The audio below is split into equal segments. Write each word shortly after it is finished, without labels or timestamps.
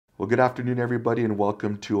Well, good afternoon, everybody, and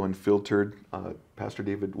welcome to Unfiltered. Pastor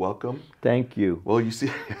David, welcome. Thank you. Well, you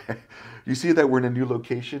see, you see that we're in a new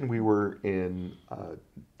location. We were in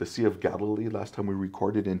the Sea of Galilee last time we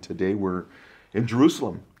recorded, and today we're in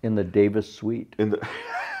Jerusalem. In the Davis Suite. In the,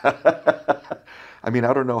 I mean,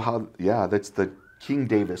 I don't know how. Yeah, that's the King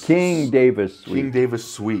Davis. King Davis Suite. King Davis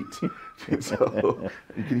Suite. So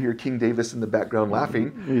you can hear King Davis in the background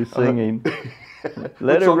laughing. He's singing.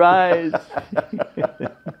 Let it rise.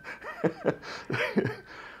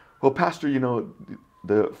 Well, Pastor, you know,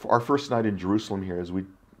 our first night in Jerusalem here,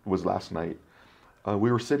 was last night.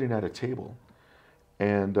 We were sitting at a table,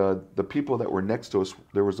 and the people that were next to us,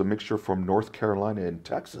 there was a mixture from North Carolina and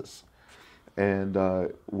Texas. And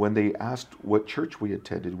when they asked what church we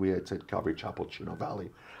attended, we had said Calvary Chapel, Chino Valley.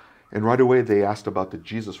 And right away they asked about the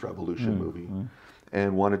Jesus Revolution movie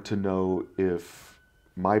and wanted to know if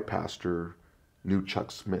my pastor knew Chuck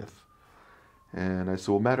Smith. And I said,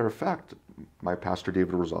 well, matter of fact, my pastor,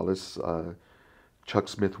 David Rosales, Chuck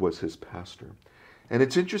Smith was his pastor. And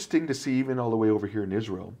it's interesting to see, even all the way over here in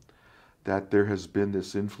Israel, that there has been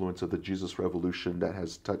this influence of the Jesus Revolution that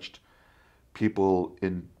has touched people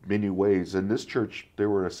in many ways. In this church, there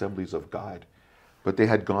were Assemblies of God, but they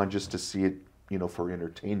had gone just to see it, you know, for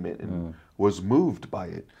entertainment, and was moved by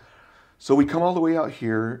it. So we come all the way out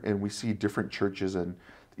here and we see different churches, and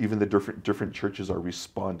even the different churches are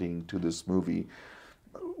responding to this movie.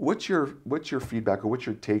 What's your feedback, or what's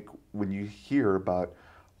your take when you hear about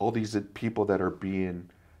all these people that are being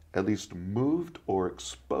at least moved or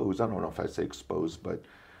exposed? I don't know if I say exposed, but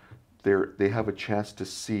they have a chance to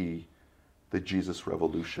see the Jesus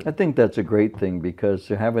Revolution. I think that's a great thing, because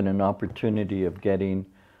they're having an opportunity of getting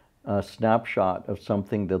a snapshot of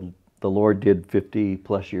something that the Lord did 50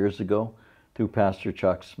 plus years ago through Pastor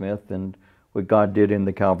Chuck Smith, and what God did in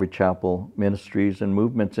the Calvary Chapel ministries and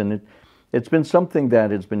movements. And it's been something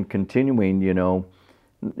that has been continuing, you know,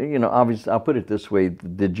 obviously, I'll put it this way,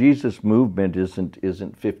 the Jesus movement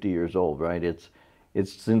isn't 50 years old, right? It's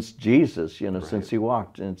since Jesus, you know, right, since he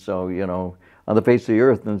walked, and so, you know, on the face of the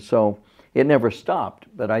earth, and so it never stopped.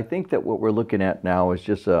 But I think that what we're looking at now is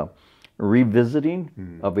just a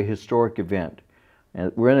revisiting of a historic event.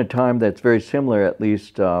 And we're in a time that's very similar, at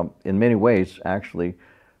least in many ways, actually,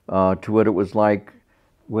 to what it was like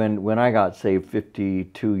when I got saved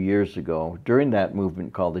 52 years ago, during that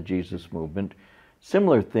movement called the Jesus Movement.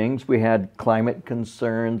 Similar things. We had climate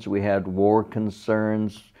concerns, we had war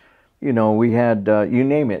concerns, you know, we had, you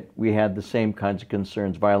name it, we had the same kinds of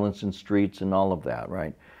concerns, violence in streets and all of that,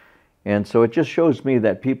 right? And so it just shows me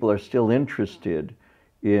that people are still interested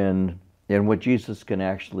in what Jesus can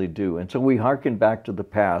actually do. And so we hearken back to the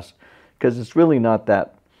past, because it's really not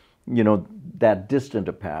that, you know, that distant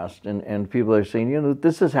a past. And people are saying, you know,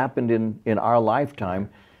 this has happened in our lifetime,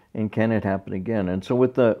 and can it happen again? And so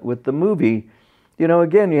with the movie, you know,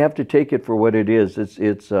 again, you have to take it for what it is.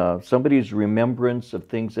 It's somebody's remembrance of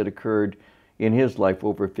things that occurred in his life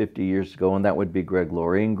over 50 years ago, and that would be Greg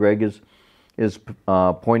Laurie. And Greg is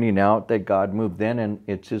pointing out that God moved then, and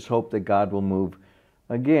it's his hope that God will move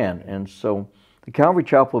again. And so the Calvary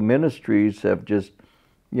Chapel ministries have just,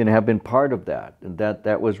 you know, have been part of that. And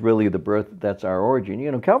that was really the birth, that's our origin.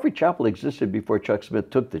 You know, Calvary Chapel existed before Chuck Smith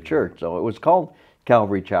took the church, so it was called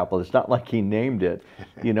Calvary Chapel. It's not like he named it.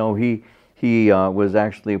 You know, he was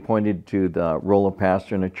actually appointed to the role of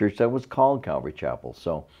pastor in a church that was called Calvary Chapel.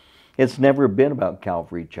 So it's never been about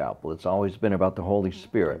Calvary Chapel. It's always been about the Holy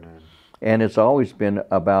Spirit. Amen. And it's always been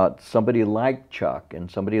about somebody like Chuck and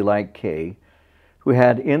somebody like Kay, who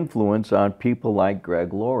had influence on people like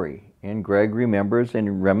Greg Laurie. And Greg remembers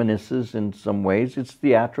and reminisces in some ways. It's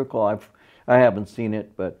theatrical. I haven't seen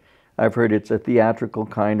it, but I've heard it's a theatrical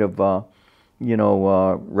kind of, you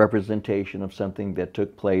know, representation of something that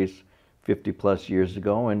took place 50 plus years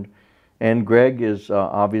ago. And Greg is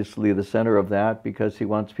obviously the center of that, because he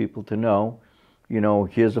wants people to know, you know,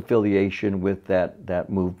 his affiliation with that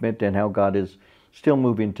movement and how God is still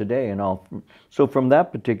moving today and all. So from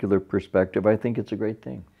that particular perspective, I think it's a great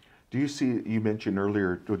thing. Do you see, you mentioned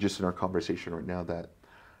earlier, just in our conversation right now, that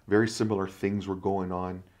very similar things were going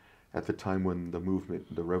on at the time when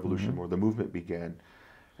the revolution or the movement began.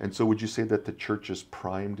 And so would you say that the church is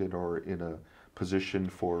primed or in a position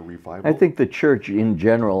for revival? I think the church in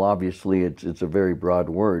general, obviously it's a very broad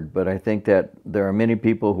word, but I think that there are many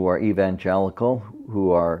people who are evangelical,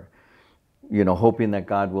 who are, you know, hoping that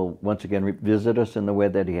God will once again visit us in the way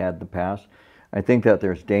that he had in the past. I think that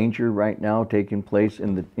there's danger right now taking place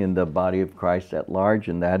in the body of Christ at large,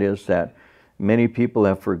 and that is that many people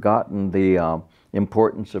have forgotten the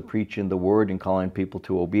importance of preaching the word and calling people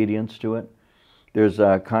to obedience to it. There's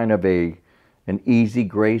a kind of an an easy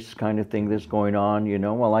grace kind of thing that's going on.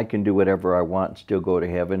 Well, I can do whatever I want and still go to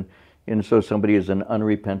heaven. And so somebody is an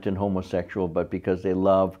unrepentant homosexual, but because they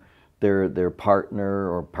love their partner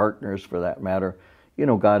or partners for that matter,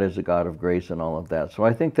 God is a God of grace and all of that. So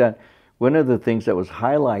I think that one of the things that was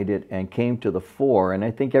highlighted and came to the fore, and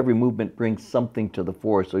I think every movement brings something to the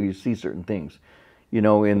fore, so you see certain things.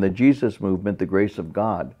 In the Jesus movement, the grace of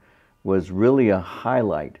God was really a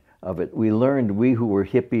highlight of it. We learned, we who were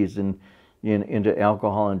hippies and into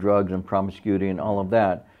alcohol and drugs and promiscuity and all of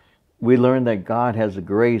that, we learned that God has a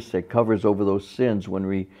grace that covers over those sins when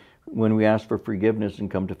we ask for forgiveness and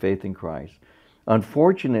come to faith in Christ.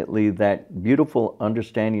 Unfortunately, that beautiful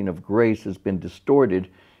understanding of grace has been distorted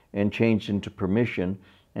and changed into permission,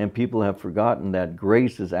 and people have forgotten that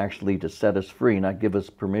grace is actually to set us free, not give us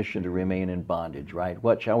permission to remain in bondage, right?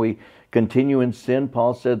 What, shall we continue in sin?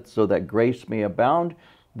 Paul said, so that grace may abound.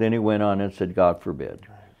 Then he went on and said, God forbid.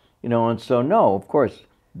 And so no, of course,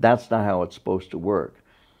 that's not how it's supposed to work.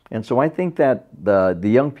 And so I think that the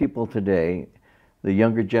young people today, the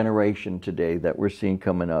younger generation today that we're seeing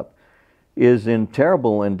coming up, is in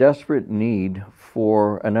terrible and desperate need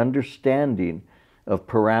for an understanding of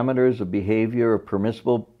parameters of behavior, of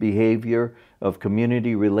permissible behavior, of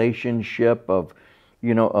community relationship, of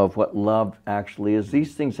what love actually is.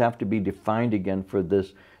 These things have to be defined again for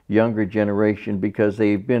this younger generation, because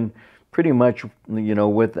they've been pretty much,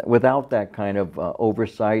 without that kind of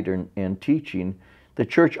oversight and teaching. The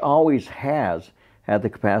church always has had the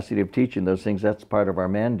capacity of teaching those things. That's part of our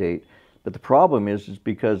mandate. But the problem is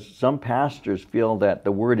because some pastors feel that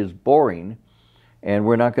the word is boring and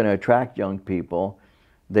we're not going to attract young people.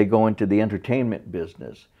 They go into the entertainment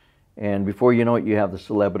business. And before you know it, you have the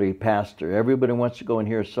celebrity pastor. Everybody wants to go and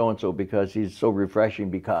hear so-and-so because he's so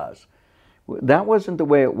refreshing because. That wasn't the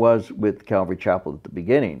way it was with Calvary Chapel at the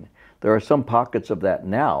beginning. There are some pockets of that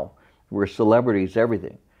now where celebrities,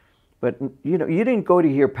 everything. But, you didn't go to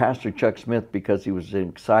hear Pastor Chuck Smith because he was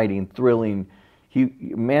exciting, thrilling. He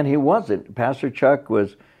wasn't. Pastor Chuck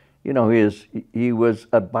was, he was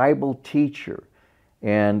a Bible teacher.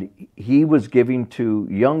 And he was giving to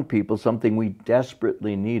young people something we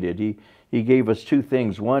desperately needed. He gave us two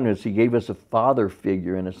things. One is he gave us a father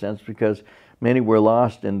figure, in a sense, because many were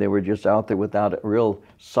lost and they were just out there without a real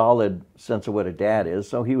solid sense of what a dad is.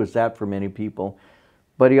 So he was that for many people.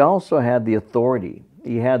 But he also had the authority.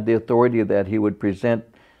 He had the authority that he would present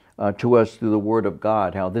to us through the Word of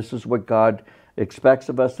God, how this is what God expects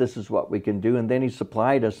of us, this is what we can do. And then he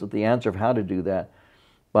supplied us with the answer of how to do that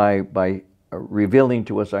by revealing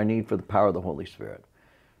to us our need for the power of the Holy Spirit.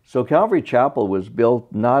 So Calvary Chapel was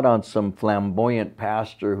built not on some flamboyant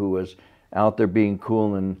pastor who was out there being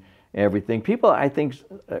cool and everything. People, I think,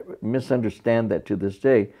 misunderstand that to this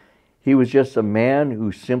day. He was just a man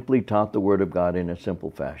who simply taught the Word of God in a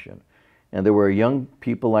simple fashion. And there were young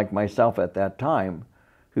people like myself at that time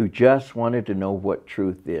who just wanted to know what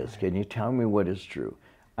truth is. Can you tell me what is true?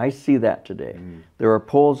 I see that today. There are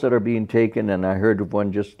polls that are being taken, and I heard of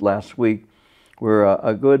one just last week, where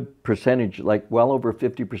a good percentage, like well over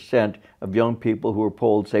 50% of young people who are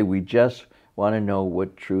polled say, we just want to know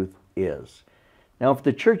what truth is. Now, if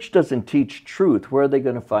the church doesn't teach truth, where are they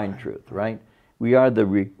going to find truth, right? We are the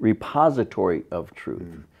repository of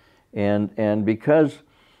truth. And because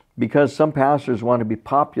some pastors want to be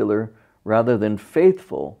popular rather than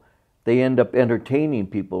faithful, they end up entertaining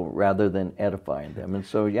people rather than edifying them. And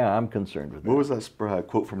so, yeah, I'm concerned with that. What was that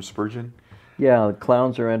quote from Spurgeon? Yeah,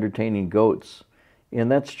 clowns are entertaining goats. And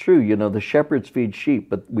that's true. The shepherds feed sheep,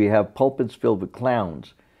 but we have pulpits filled with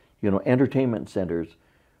clowns, entertainment centers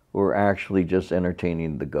who are actually just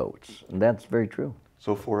entertaining the goats. And that's very true.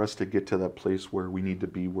 So for us to get to that place where we need to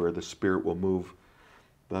be, where the Spirit will move,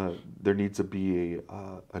 there needs to be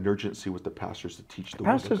an urgency with the pastors to teach the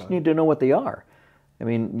Word of God. Pastors need to know what they are. I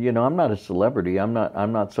mean, I'm not a celebrity. I'm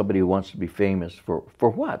not somebody who wants to be famous for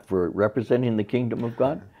what? For representing the kingdom of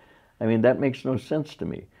God? I mean, that makes no sense to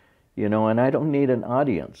me. And I don't need an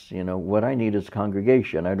audience. What I need is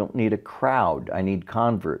congregation. I don't need a crowd. I need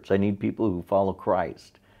converts. I need people who follow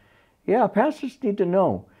Christ. Yeah, pastors need to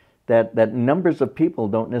know that numbers of people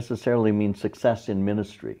don't necessarily mean success in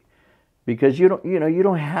ministry. Because you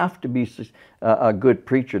don't have to be a good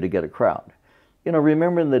preacher to get a crowd.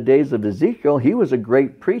 Remember in the days of Ezekiel, he was a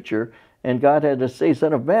great preacher, and God had to say,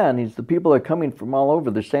 Son of man, the people are coming from all over.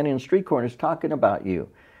 They're standing in street corners talking about you.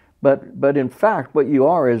 But in fact, what you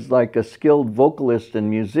are is like a skilled vocalist and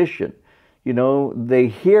musician. They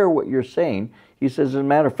hear what you're saying. He says, as a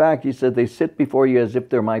matter of fact, he said, they sit before you as if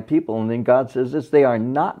they're my people. And then God says this, they are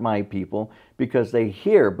not my people because they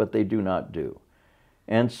hear, but they do not do.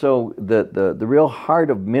 And so the real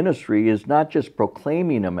heart of ministry is not just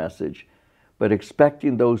proclaiming a message, but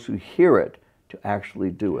expecting those who hear it to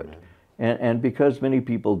actually do it. And because many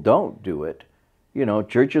people don't do it, you know,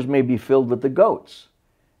 churches may be filled with the goats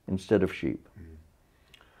instead of sheep.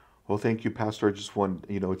 Well, thank you, Pastor. I just want,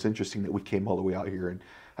 you know, it's interesting that we came all the way out here, and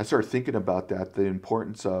I started thinking about that, the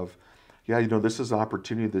importance of, yeah, you know, this is an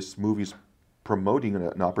opportunity, this movie's promoting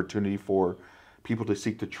an opportunity for people to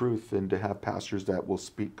seek the truth and to have pastors that will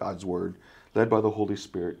speak God's word, led by the Holy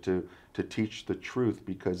Spirit to teach the truth,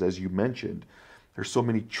 because as you mentioned, there's so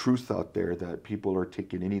many truths out there that people are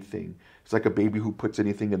taking anything. It's like a baby who puts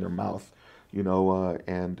anything in their mouth, you know,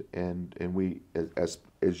 and we,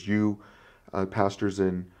 as you, pastors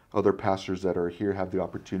and other pastors that are here, have the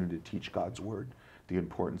opportunity to teach God's word, the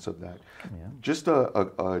importance of that. Yeah. Just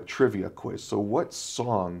a trivia quiz. So what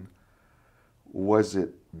song was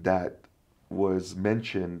it that was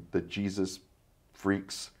mentioned, the Jesus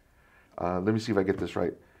Freaks? Let me see if I get this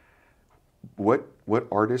right. What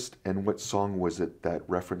artist and what song was it that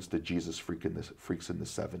referenced the Jesus Freaks in the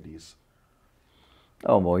 70s?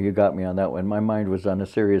 Oh, boy, you got me on that one. My mind was on a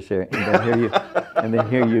serious area. And then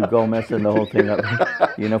here you go messing the whole thing up.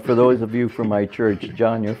 You know, for those of you from my church,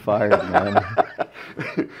 John, you're fired, man.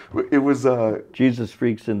 It was Jesus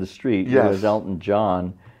Freaks in the Street. Yes. It was Elton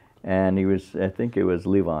John, and he was, I think it was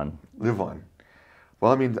Levon. Levon.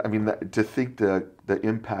 Well, I mean, to think the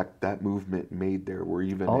impact that movement made there, where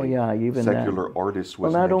even even secular artist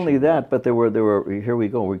was. Well, not only that, but there were. Here we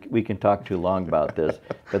go. We can talk too long about this,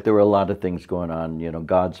 but there were a lot of things going on. You know,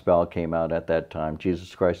 Godspell came out at that time.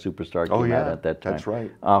 Jesus Christ Superstar came out at that time. That's right.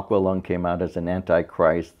 Aqualung came out as an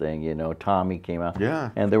Antichrist thing. You know, Tommy came out. Yeah.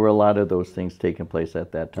 And there were a lot of those things taking place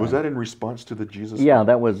at that time. Was that in response to the Jesus? Yeah,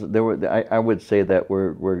 that was. There were. I would say that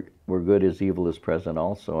we're good as evil is present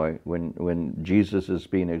also. When Jesus is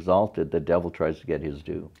being exalted, the devil tries to get his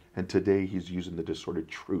due. And today he's using the distorted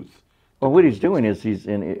truth. Well, what he's doing is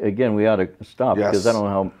again, we ought to stop, yes, because I don't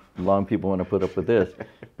know how long people want to put up with this.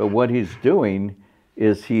 But what he's doing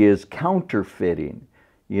is he is counterfeiting.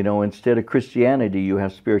 You know, instead of Christianity, you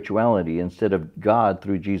have spirituality. Instead of God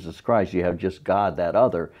through Jesus Christ, you have just God, that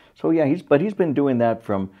other. So yeah, he's been doing that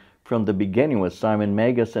from the beginning with Simon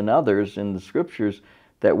Magus and others in the scriptures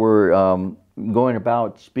that were going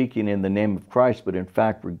about speaking in the name of Christ, but in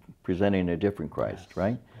fact we're presenting a different Christ, yes,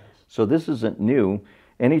 right? Yes. So this isn't new.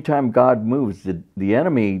 Anytime God moves, the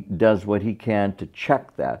enemy does what he can to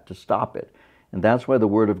check that, to stop it. And that's why the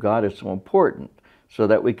Word of God is so important, so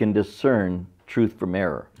that we can discern truth from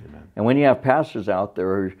error. Amen. And when you have pastors out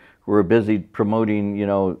there who are busy promoting, you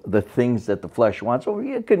know, the things that the flesh wants, oh,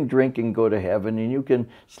 you can drink and go to heaven, and you can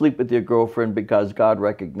sleep with your girlfriend because God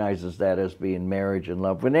recognizes that as being marriage and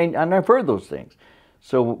love. And I've heard those things.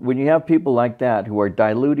 So when you have people like that who are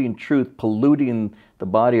diluting truth, polluting the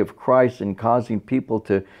body of Christ, and causing people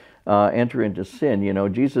to enter into sin, you know,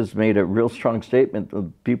 Jesus made a real strong statement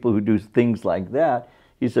of people who do things like that.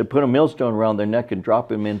 He said, put a millstone around their neck and drop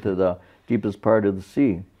them into the deepest part of the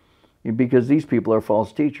sea, because these people are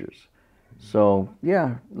false teachers. So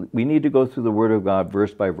yeah, we need to go through the Word of God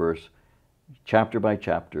verse by verse, chapter by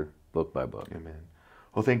chapter, book by book. Amen.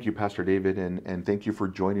 Well, thank you, Pastor David, and thank you for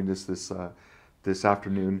joining us this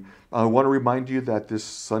afternoon. I want to remind you that this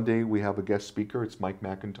Sunday we have a guest speaker. It's Mike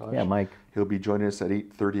McIntosh. Yeah, Mike. He'll be joining us at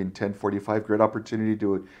 8:30 and 10:45. Great opportunity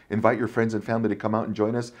to invite your friends and family to come out and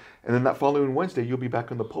join us. And then that following Wednesday, you'll be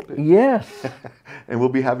back in the pulpit. Yes. And we'll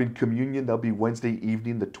be having communion. That'll be Wednesday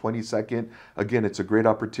evening, the 22nd. Again, it's a great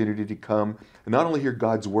opportunity to come and not only hear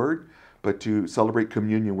God's word, but to celebrate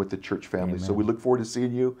communion with the church family. Amen. So we look forward to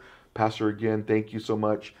seeing you. Pastor, again, thank you so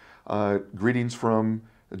much. Greetings from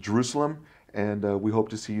Jerusalem. And we hope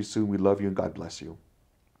to see you soon. We love you, and God bless you.